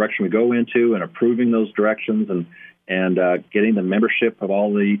 what direction we go into, and approving those directions, and getting the membership of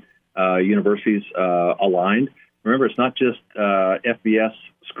all the universities aligned. Remember, it's not just FBS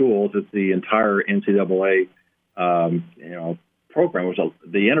schools; it's the entire NCAA, program. Which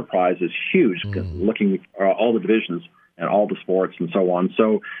the enterprise is huge, looking at all the divisions and all the sports and so on.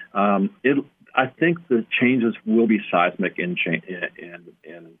 So I think the changes will be seismic in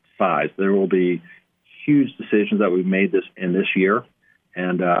size. There will be huge decisions that we've made this year,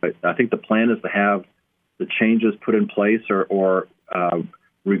 and I think the plan is to have the changes put in place or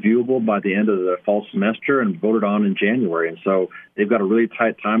reviewable by the end of the fall semester and voted on in January. And so they've got a really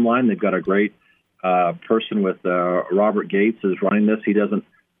tight timeline. They've got a great person with Robert Gates is running this. He doesn't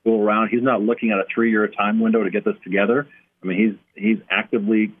go around. He's not looking at a 3-year time window to get this together. I mean, he's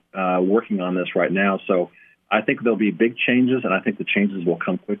actively working on this right now. So I think there'll be big changes, and I think the changes will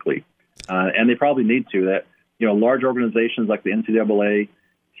come quickly. And they probably need to. That large organizations like the NCAA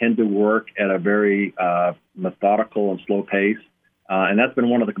tend to work at a very methodical and slow pace. And that's been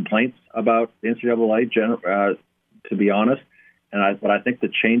one of the complaints about the NCAA, to be honest. But I think the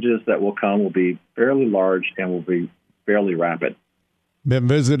changes that will come will be fairly large and will be fairly rapid. Been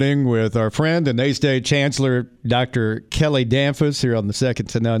visiting with our friend and A-State Chancellor Dr. Kelly Damphousse here on the Second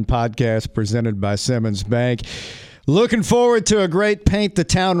to None podcast presented by Simmons Bank. Looking forward to a great Paint the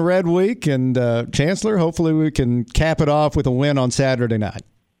Town Red Week. And, Chancellor, hopefully we can cap it off with a win on Saturday night.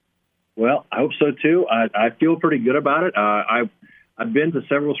 Well, I hope so, too. I feel pretty good about it. I've been to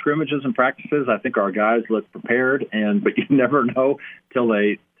several scrimmages and practices. I think our guys look prepared, but you never know till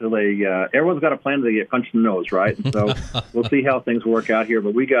they everyone's got a plan to get punched in the nose, right? And so we'll see how things work out here.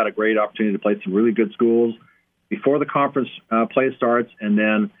 But we got a great opportunity to play some really good schools before the conference play starts, and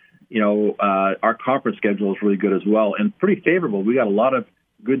then our conference schedule is really good as well and pretty favorable. We got a lot of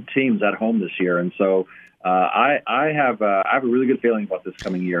good teams at home this year, and so I have a really good feeling about this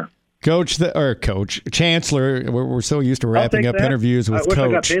coming year. Chancellor, we're so used to wrapping up interviews with Coach.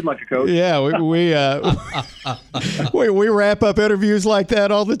 I got paid like a coach. Yeah, we wrap up interviews like that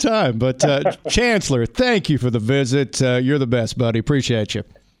all the time. But Chancellor, thank you for the visit. You're the best, buddy. Appreciate you.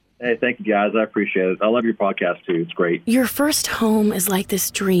 Hey, thank you, guys. I appreciate it. I love your podcast, too. It's great. Your first home is like this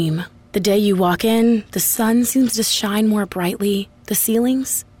dream. The day you walk in, the sun seems to shine more brightly. The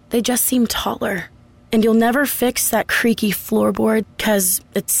ceilings, they just seem taller. And you'll never fix that creaky floorboard because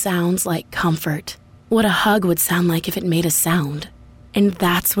it sounds like comfort. What a hug would sound like if it made a sound. And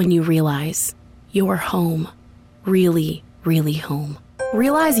that's when you realize you're home. Really, really home.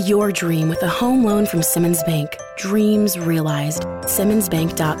 Realize your dream with a home loan from Simmons Bank. Dreams realized.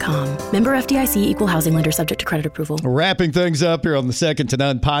 SimmonsBank.com. Member FDIC, equal housing lender, subject to credit approval. Wrapping things up here on the Second to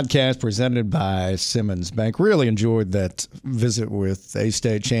None podcast presented by Simmons Bank. Really enjoyed that visit with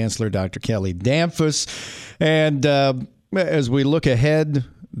A-State Chancellor Dr. Kelly Damphousse. And as we look ahead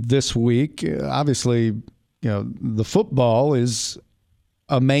this week, obviously, the football is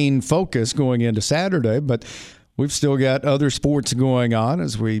a main focus going into Saturday, but we've still got other sports going on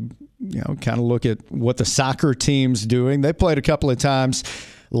as we kind of look at what the soccer team's doing. They played a couple of times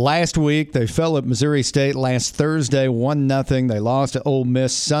last week. They fell at Missouri State last Thursday, 1-0. They lost to Ole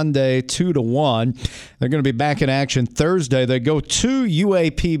Miss Sunday, 2-1. They're going to be back in action Thursday. They go to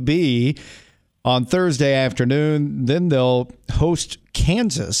UAPB on Thursday afternoon. Then they'll host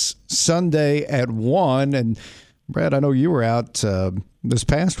Kansas Sunday at 1. And, Brad, I know you were out this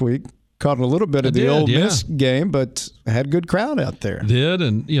past week. Caught a little bit of the Ole Miss game, but had a good crowd out there. Did,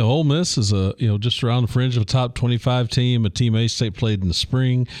 and Ole Miss is just around the fringe of a top 25 team, a team A-State played in the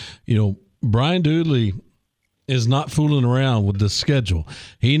spring. Brian Dooley is not fooling around with this schedule.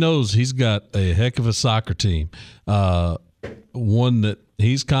 He knows he's got a heck of a soccer team, one that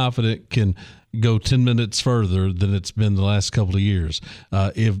he's confident can go 10 minutes further than it's been the last couple of years.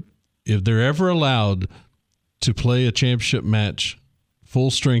 If they're ever allowed to play a championship match full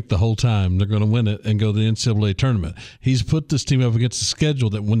strength the whole time, they're going to win it and go to the NCAA tournament. He's put this team up against a schedule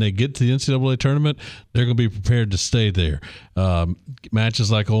that when they get to the NCAA tournament, they're going to be prepared to stay there. Matches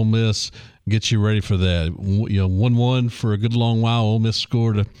like Ole Miss get you ready for that. 1-1 for a good long while. Ole Miss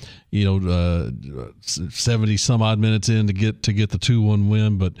scored 70 some odd minutes in to get the 2-1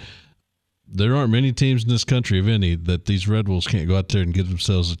 win, but there aren't many teams in this country, if any, that these Red Wolves can't go out there and give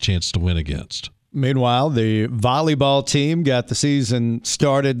themselves a chance to win against. Meanwhile, the volleyball team got the season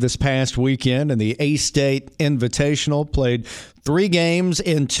started this past weekend in the A-State Invitational, played 3 games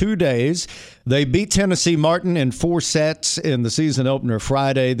in 2 days. They beat Tennessee Martin in 4 sets in the season opener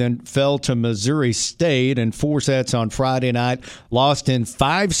Friday, then fell to Missouri State in 4 sets on Friday night, lost in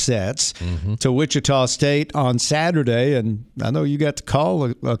 5 sets to Wichita State on Saturday. And I know you got to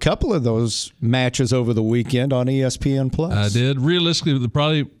call a couple of those matches over the weekend on ESPN+. I did.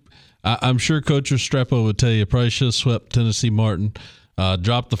 Realistically, I'm sure Coach Restrepo would tell you probably should have swept Tennessee Martin,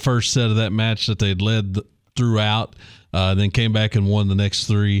 dropped the first set of that match that they'd led throughout, then came back and won the next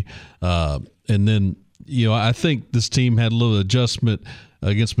 3. And then, I think this team had a little adjustment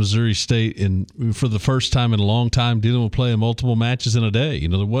against Missouri State for the first time in a long time dealing with playing multiple matches in a day.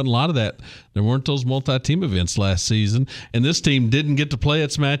 There wasn't a lot of that. There weren't those multi-team events last season. And this team didn't get to play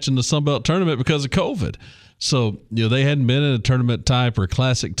its match in the Sun Belt tournament because of COVID. So, they hadn't been in a tournament type or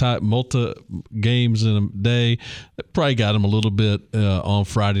classic type multi-games in a day. That probably got them a little bit on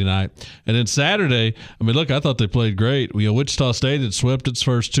Friday night. And then Saturday, I thought they played great. Wichita State had swept its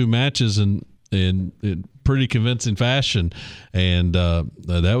first 2 matches in pretty convincing fashion. And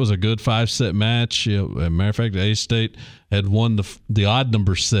that was a good 5-set match. As a matter of fact, A-State had won the odd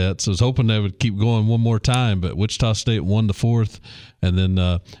number sets. I was hoping they would keep going one more time, but Wichita State won the 4th and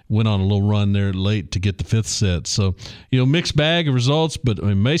then went on a little run there late to get the 5th set. So, mixed bag of results, but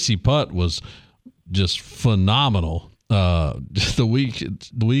Macy Putt was just phenomenal. The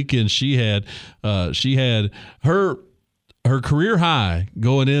weekend she had her career high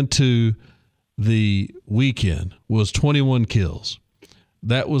going into the weekend was 21 kills.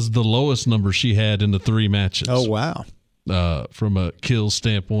 That was the lowest number she had in the 3 matches. Oh, wow. From a kill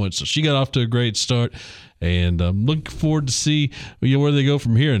standpoint. So she got off to a great start, and I'm looking forward to see where they go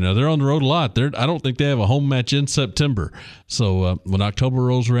from here. Now, they're on the road a lot. I don't think they have a home match in September. So when October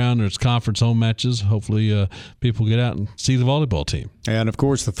rolls around, there's conference home matches. Hopefully people get out and see the volleyball team. And, of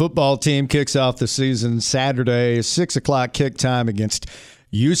course, the football team kicks off the season Saturday, 6 o'clock kick time against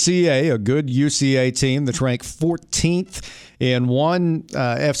UCA, a good UCA team that's ranked 14th in one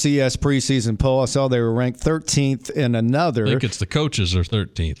FCS preseason poll. I saw they were ranked 13th in another. I think it's the coaches are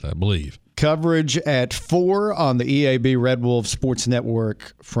 13th, I believe. Coverage at 4 on the EAB Red Wolf Sports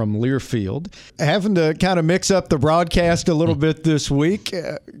Network from Learfield. Having to kind of mix up the broadcast a little bit this week.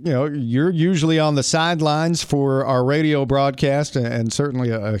 You're usually on the sidelines for our radio broadcast, and certainly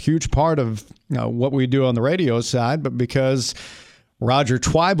a huge part of what we do on the radio side, but because Roger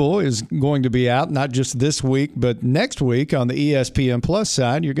Twible is going to be out, not just this week, but next week on the ESPN Plus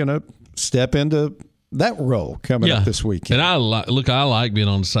side. You're going to step into that role coming up this weekend. And I like being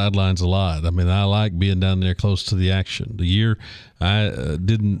on the sidelines a lot. I like being down there close to the action. The year I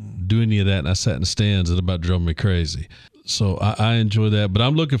didn't do any of that, and I sat in the stands, it about drove me crazy. So I enjoy that. But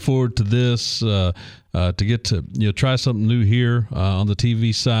I'm looking forward to this, to get to try something new here on the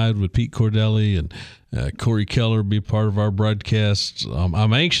TV side with Pete Cordelli and Corey Keller be part of our broadcast.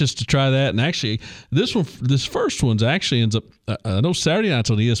 I'm anxious to try that. And actually, this first one's actually ends up, I know Saturday night's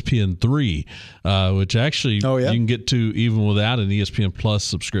on ESPN3, which actually you can get to even without an ESPN Plus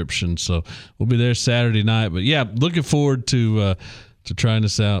subscription. So we'll be there Saturday night. But yeah, looking forward to trying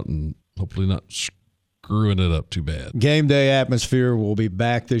this out and hopefully not screw screwing it up too bad. Game day atmosphere will be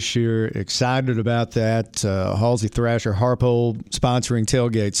back this year. Excited about that. Halsey Thrasher Harpole sponsoring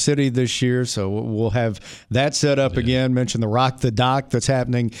Tailgate City this year, so we'll have that set up again. Mentioned the Rock the Dock that's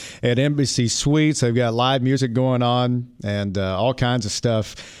happening at Embassy Suites. They've got live music going on and all kinds of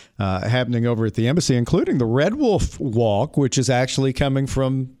stuff happening over at the Embassy, including the Red Wolf Walk, which is actually coming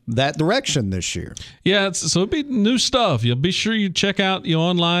from that direction this year. Yeah, so it'll be new stuff. You'll be sure you check out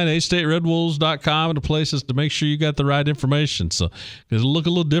online, astateredwolves.com, and the places to make sure you got the right information. So it'll look a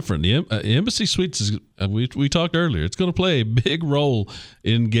little different. The Embassy Suites, is, we talked earlier, it's going to play a big role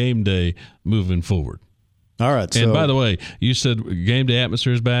in game day moving forward. All right. And by the way, you said game day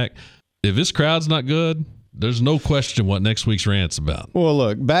atmosphere is back. If this crowd's not good, there's no question what next week's rant's about. Well,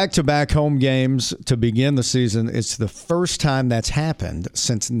 look, back-to-back home games to begin the season. It's the first time that's happened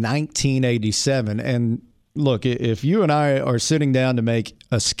since 1987. And look, if you and I are sitting down to make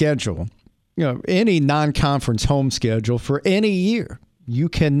a schedule, any non-conference home schedule for any year, you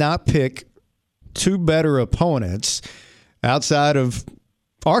cannot pick two better opponents outside of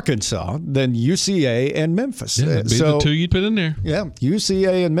Arkansas than UCA and Memphis. Yeah, that'd be the two you'd put in there. Yeah,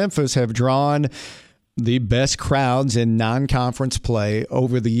 UCA and Memphis have drawn the best crowds in non-conference play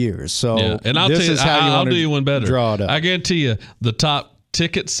over the years. So, and I'll tell you, I'll do you one better. Draw it up. I guarantee you, the top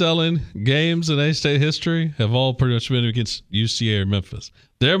ticket-selling games in A-State history have all pretty much been against UCA or Memphis.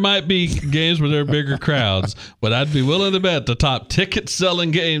 There might be games where there are bigger crowds, but I'd be willing to bet the top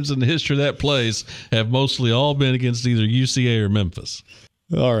ticket-selling games in the history of that place have mostly all been against either UCA or Memphis.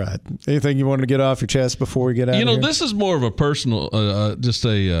 All right. Anything you wanted to get off your chest before we get out of here? This is more of a personal, just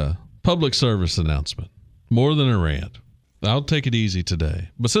a public service announcement, more than a rant. I'll take it easy today.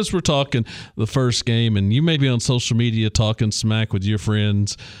 But since we're talking the first game, and you may be on social media talking smack with your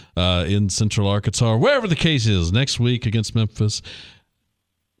friends in Central Arkansas, or wherever the case is, next week against Memphis,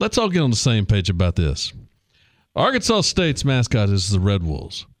 let's all get on the same page about this. Arkansas State's mascot is the Red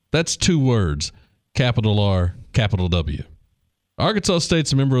Wolves. That's two words, capital R, capital W. Arkansas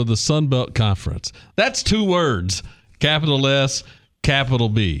State's a member of the Sun Belt Conference. That's two words, capital S, capital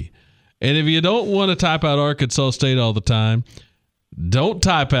B. And if you don't want to type out Arkansas State all the time, don't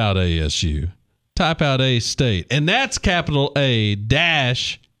type out ASU. Type out A-State. And that's capital A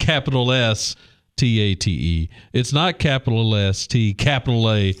dash capital S T-A-T-E. It's not capital S-T, capital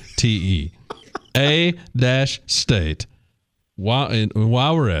A-T-E. A dash State. While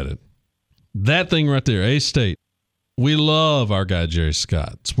we're at it, that thing right there, A-State. We love our guy, Jerry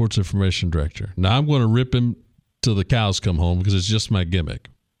Scott, Sports Information Director. Now, I'm going to rip him till the cows come home because it's just my gimmick.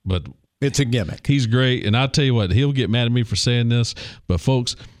 But it's a gimmick. He's great, and I'll tell you what, he'll get mad at me for saying this, but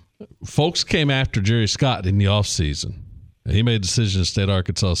folks came after Jerry Scott in the offseason, and he made a decision to stay at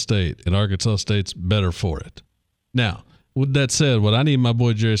Arkansas State, and Arkansas State's better for it. Now, with that said, what I need my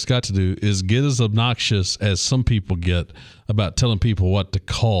boy Jerry Scott to do is get as obnoxious as some people get about telling people what to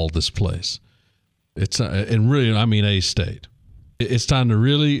call this place. It's and really, I mean A-State. It's time to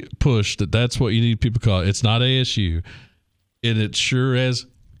really push that's what you need people to call it. It's not ASU, and it sure as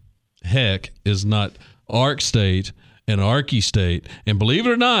heck is not Ark State and Arky State. And believe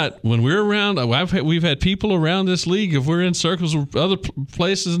it or not, when we're around, we've had people around this league, if we're in circles with other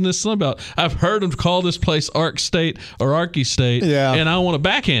places in this Sun Belt, I've heard them call this place Ark State or Arky State, and I want to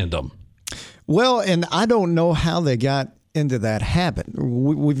backhand them. Well, and I don't know how they got into that habit.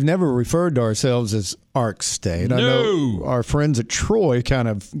 We've never referred to ourselves as Ark State. No. I know our friends at Troy kind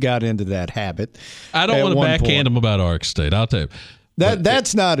of got into that habit. I don't want to backhand them about Ark State. I'll tell you.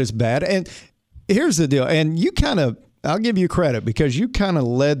 That's not as bad. And here's the deal. And you I'll give you credit because you kind of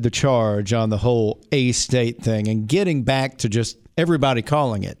led the charge on the whole A-State thing and getting back to just everybody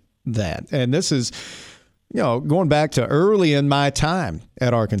calling it that. And this is, going back to early in my time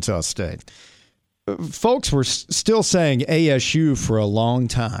at Arkansas State. Folks were still saying ASU for a long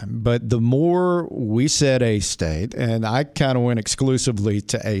time, but the more we said A-State, and I kind of went exclusively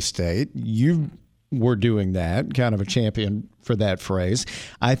to A-State, you were doing that, kind of a champion for that phrase.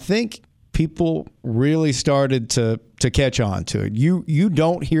 I think people really started to catch on to it. You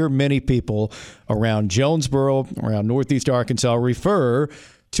don't hear many people around Jonesboro, around Northeast Arkansas, refer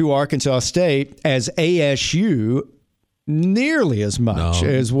to Arkansas State as ASU nearly as much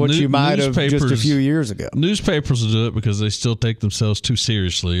as what you might have just a few years ago. Newspapers will do it because they still take themselves too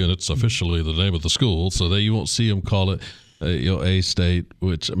seriously, and it's officially the name of the school, so you won't see them call it A-State,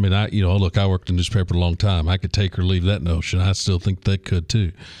 which, I mean, look, I worked in newspaper a long time. I could take or leave that notion. I still think they could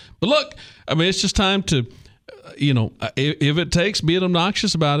too. But look, I mean, it's just time to, if it takes being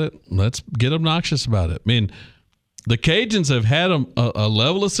obnoxious about it, let's get obnoxious about it. I mean, the Cajuns have had a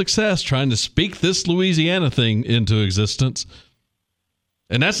level of success trying to speak this Louisiana thing into existence.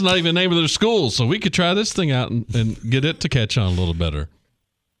 And that's not even the name of their school, so we could try this thing out and get it to catch on a little better.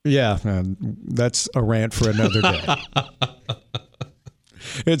 Yeah, that's a rant for another day.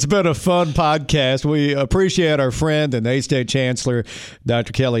 It's been a fun podcast. We appreciate our friend and A-State Chancellor,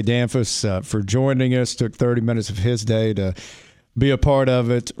 Dr. Kelly Damphousse, for joining us. Took 30 minutes of his day to be a part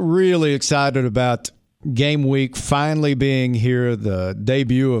of it. Really excited about game week finally being here, the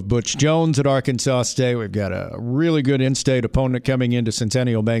debut of Butch Jones at Arkansas State. We've got a really good in-state opponent coming into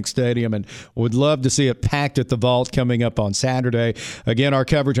Centennial Bank Stadium, and would love to see it packed at the Vault coming up on Saturday. Again, our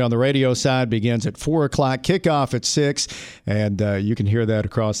coverage on the radio side begins at 4 o'clock, kickoff at 6, and you can hear that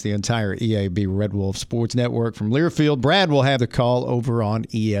across the entire EAB Red Wolf Sports Network from Learfield. Brad will have the call over on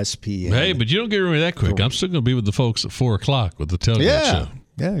ESPN. Hey, but you don't get rid of me that quick. I'm still going to be with the folks at 4 o'clock with the tailgate show.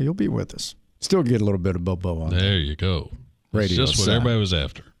 Yeah, you'll be with us. Still get a little bit of Bobo on there. You go. Radio It's just side. what everybody was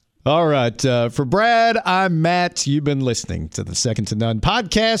after. All right. For Brad, I'm Matt. You've been listening to the Second to None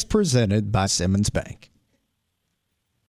podcast presented by Simmons Bank.